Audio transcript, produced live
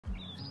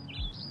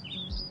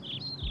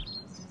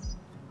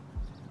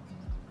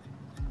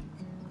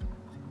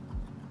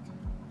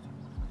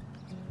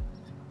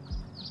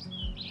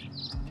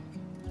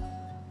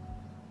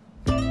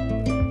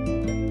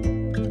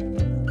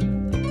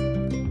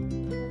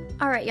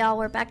Alright y'all,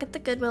 we're back at the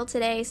Goodwill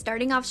today,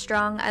 starting off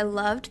strong. I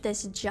loved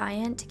this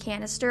giant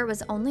canister. It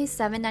was only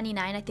 $7.99.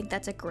 I think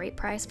that's a great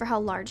price for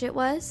how large it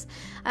was.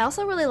 I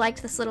also really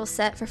liked this little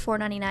set for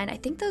 $4.99. I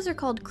think those are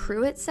called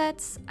cruet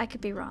sets. I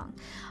could be wrong.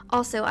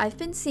 Also, I've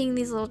been seeing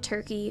these little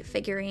turkey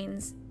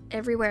figurines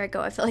everywhere I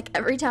go. I feel like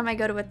every time I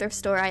go to a thrift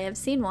store I have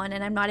seen one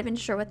and I'm not even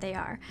sure what they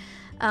are.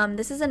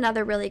 This is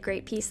another really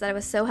great piece that I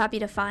was so happy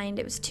to find.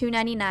 It was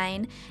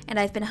 $2.99 and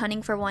I've been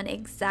hunting for one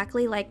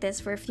exactly like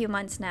this for a few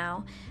months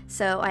now.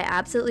 So I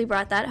absolutely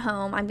brought that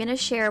home. I'm going to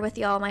share with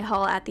y'all my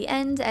haul at the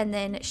end and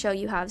then show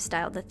you how I've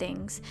styled the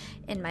things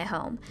in my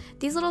home.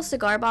 These little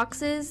cigar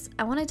boxes,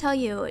 I want to tell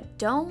you,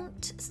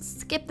 don't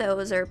skip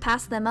those or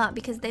pass them up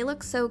because they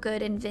look so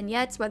good in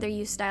vignettes, whether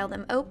you style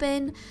them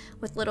open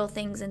with little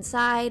things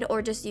inside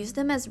or just use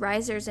them as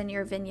risers in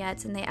your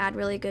vignettes, and they add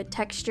really good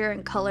texture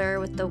and color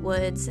with the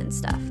woods and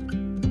stuff.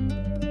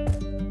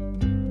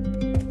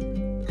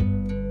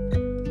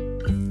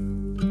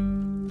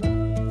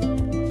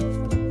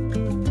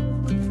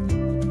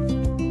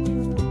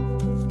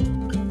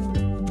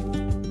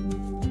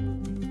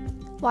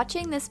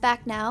 Watching this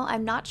back now,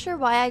 I'm not sure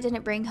why I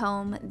didn't bring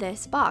home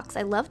this box.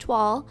 I love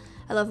toile.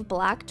 I love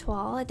black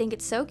toile. I think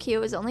it's so cute. It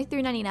was only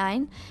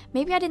 $3.99.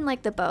 Maybe I didn't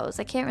like the bows.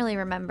 I can't really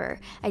remember.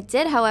 I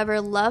did,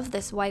 however, love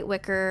this white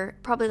wicker,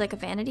 probably like a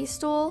vanity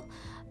stool.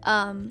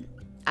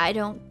 I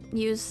don't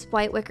use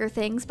white wicker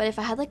things, but if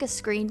I had like a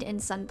screened-in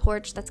sun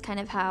porch, that's kind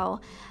of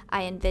how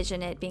I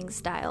envision it being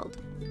styled.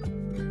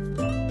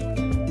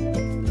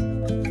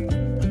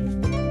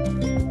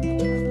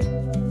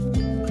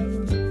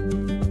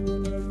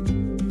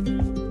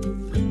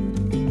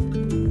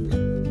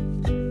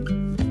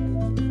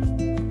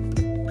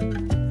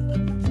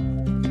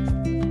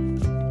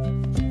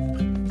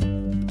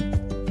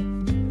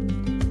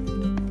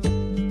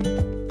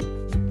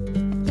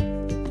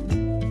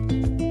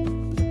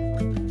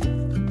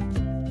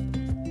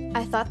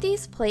 I thought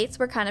these plates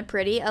were kind of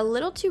pretty, a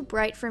little too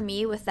bright for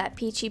me with that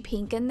peachy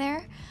pink in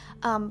there,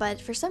 but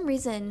for some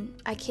reason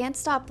I can't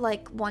stop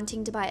like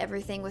wanting to buy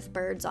everything with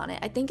birds on it.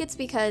 I think it's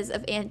because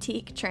of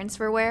antique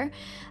transferware,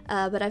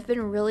 but I've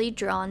been really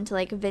drawn to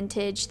like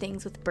vintage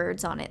things with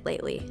birds on it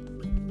lately.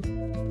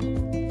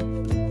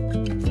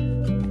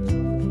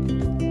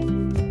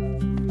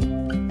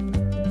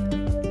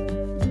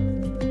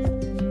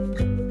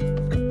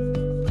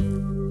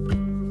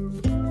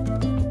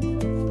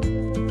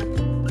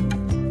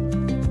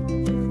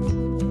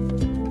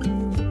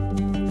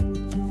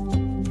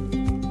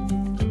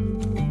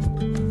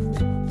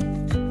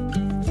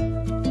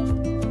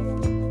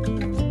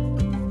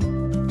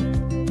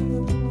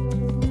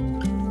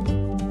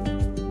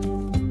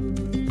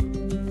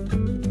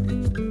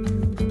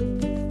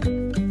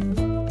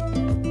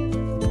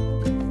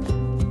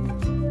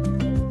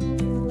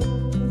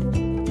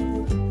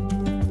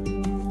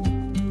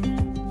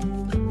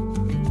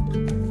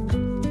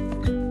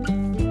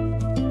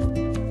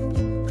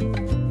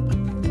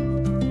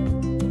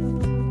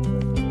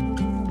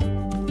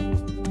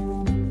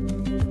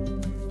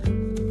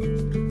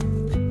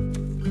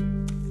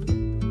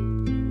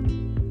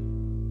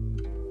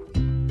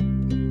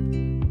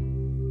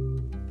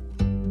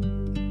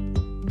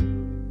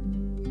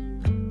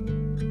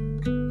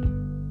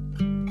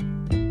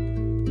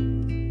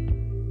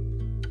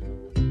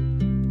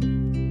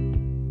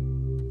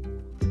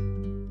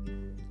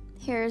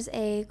 Here's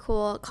a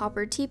cool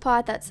copper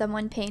teapot that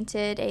someone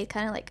painted a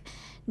kind of like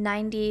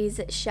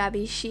 90s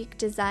shabby chic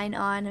design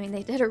on. I mean,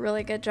 they did a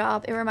really good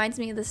job. It reminds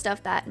me of the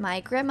stuff that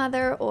my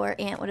grandmother or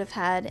aunt would have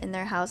had in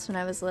their house when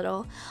I was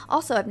little.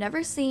 Also, I've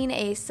never seen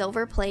a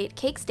silver plate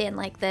cake stand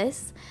like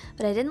this,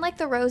 but I didn't like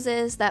the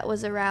roses that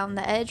was around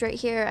the edge right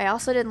here. I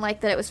also didn't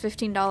like that it was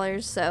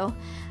 $15, so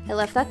I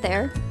left that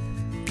there.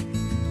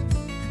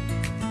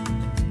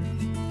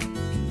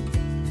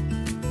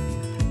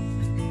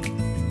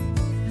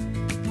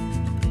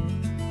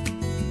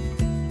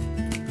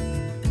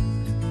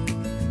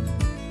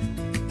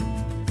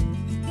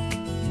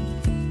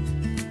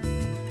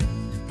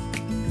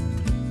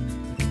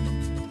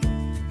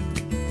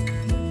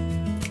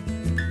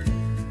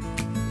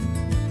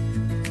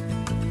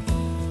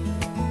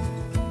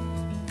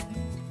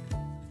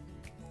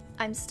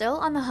 I'm still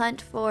on the hunt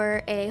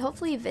for a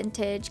hopefully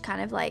vintage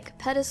kind of like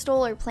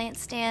pedestal or plant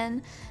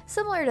stand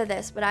similar to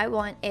this, but I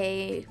want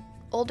a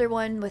older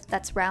one with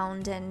that's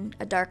round and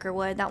a darker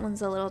wood. That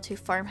one's a little too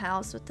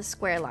farmhouse with the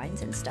square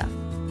lines and stuff.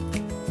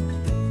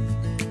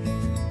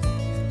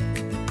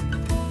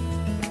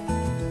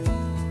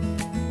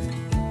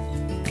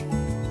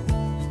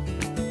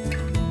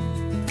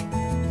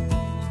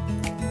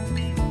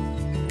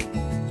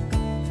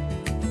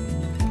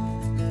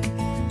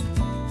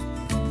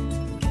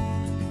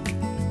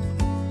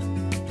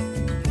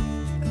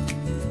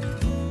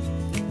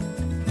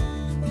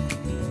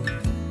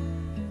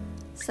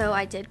 So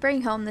I did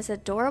bring home this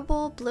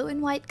adorable blue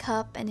and white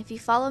cup, and if you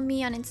follow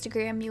me on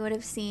Instagram, you would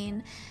have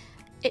seen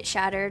it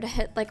shattered.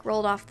 It like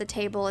rolled off the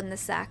table in the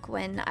sack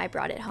when I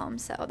brought it home,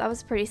 so that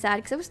was pretty sad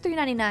because it was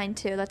 $3.99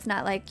 too. That's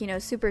not like, you know,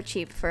 super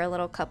cheap for a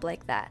little cup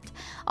like that.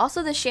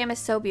 Also, the sham is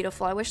so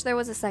beautiful. I wish there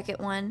was a second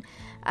one.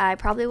 I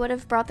probably would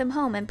have brought them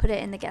home and put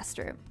it in the guest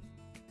room.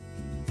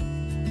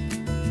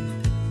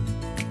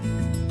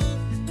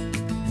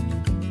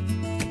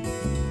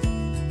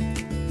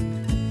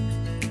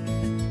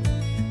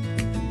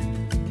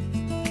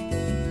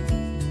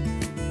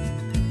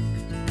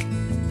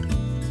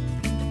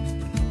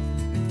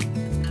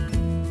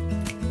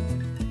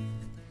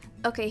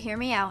 Okay, hear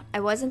me out. I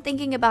wasn't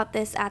thinking about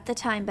this at the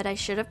time, but I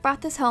should have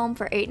brought this home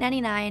for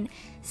 $8.99,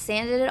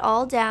 sanded it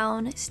all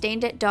down,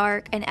 stained it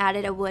dark, and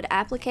added a wood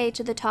applique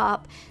to the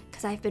top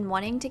because I've been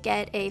wanting to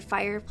get a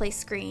fireplace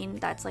screen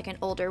that's like an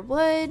older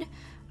wood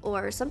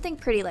or something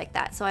pretty like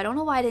that. So I don't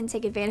know why I didn't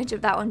take advantage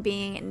of that one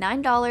being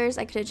 $9.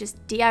 I could have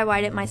just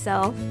DIY'd it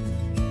myself.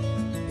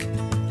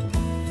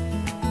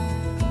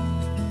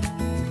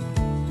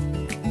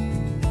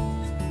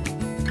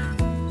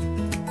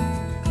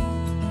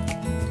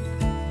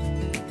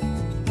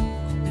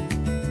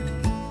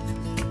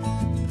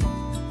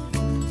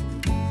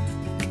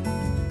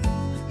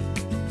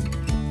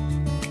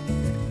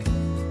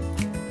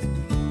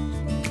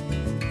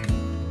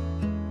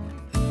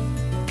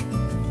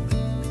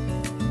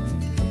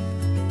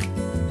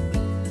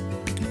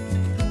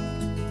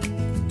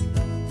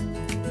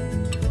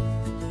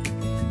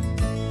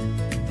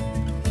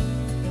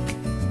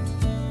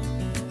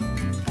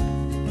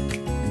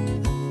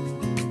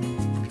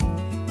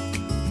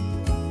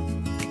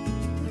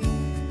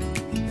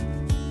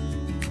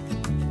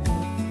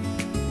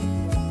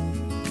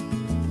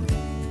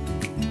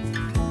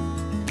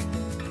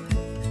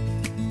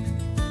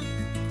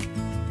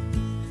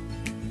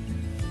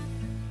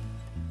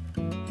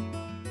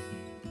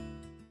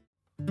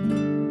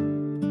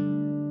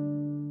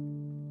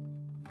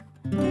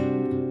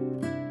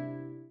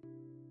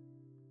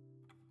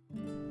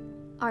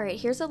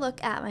 Alright, here's a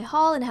look at my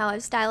haul and how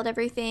I've styled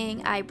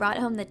everything. I brought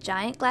home the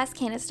giant glass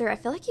canister. I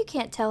feel like you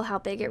can't tell how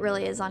big it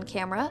really is on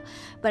camera,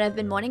 but I've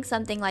been wanting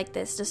something like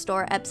this to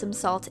store Epsom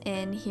salt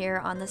in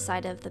here on the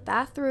side of the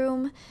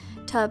bathroom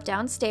tub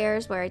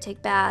downstairs where I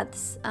take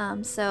baths,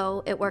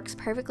 so it works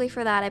perfectly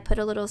for that. I put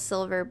a little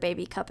silver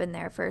baby cup in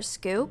there for a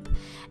scoop,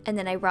 and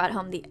then I brought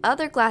home the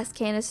other glass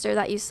canister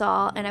that you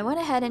saw, and I went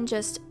ahead and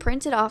just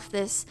printed off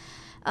this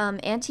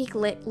antique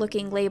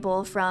looking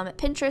label from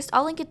Pinterest.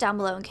 I'll link it down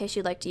below in case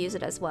you'd like to use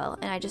it as well.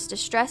 And I just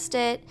distressed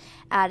it,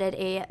 added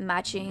a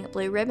matching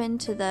blue ribbon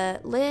to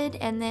the lid,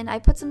 and then I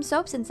put some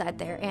soaps inside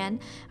there, and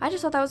I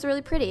just thought that was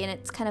really pretty, and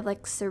it's kind of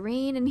like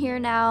serene in here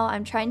now.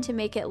 I'm trying to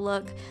make it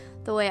look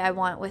the way I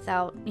want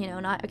without, you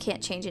know, I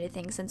can't change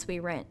anything since we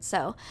rent.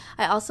 So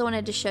I also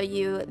wanted to show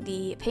you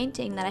the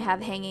painting that I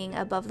have hanging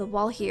above the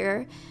wall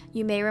here.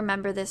 You may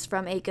remember this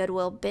from a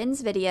Goodwill bins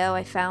video.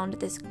 I found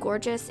this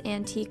gorgeous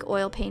antique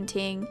oil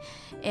painting,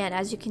 and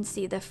as you can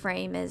see, the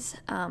frame is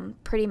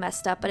pretty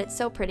messed up, but it's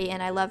so pretty,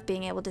 and I love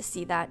being able to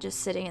see that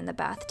just sitting in the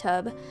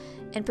bathtub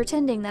and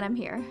pretending that I'm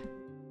here.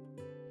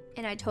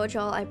 And I told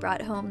y'all I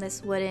brought home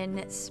this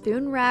wooden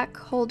spoon rack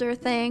holder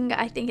thing.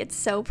 I think it's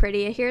so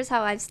pretty. Here's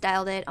how I've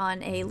styled it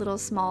on a little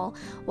small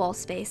wall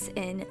space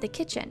in the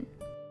kitchen.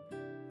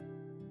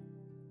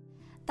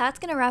 That's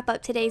gonna wrap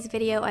up today's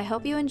video. I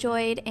hope you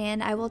enjoyed,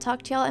 and I will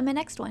talk to y'all in my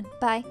next one.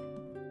 Bye.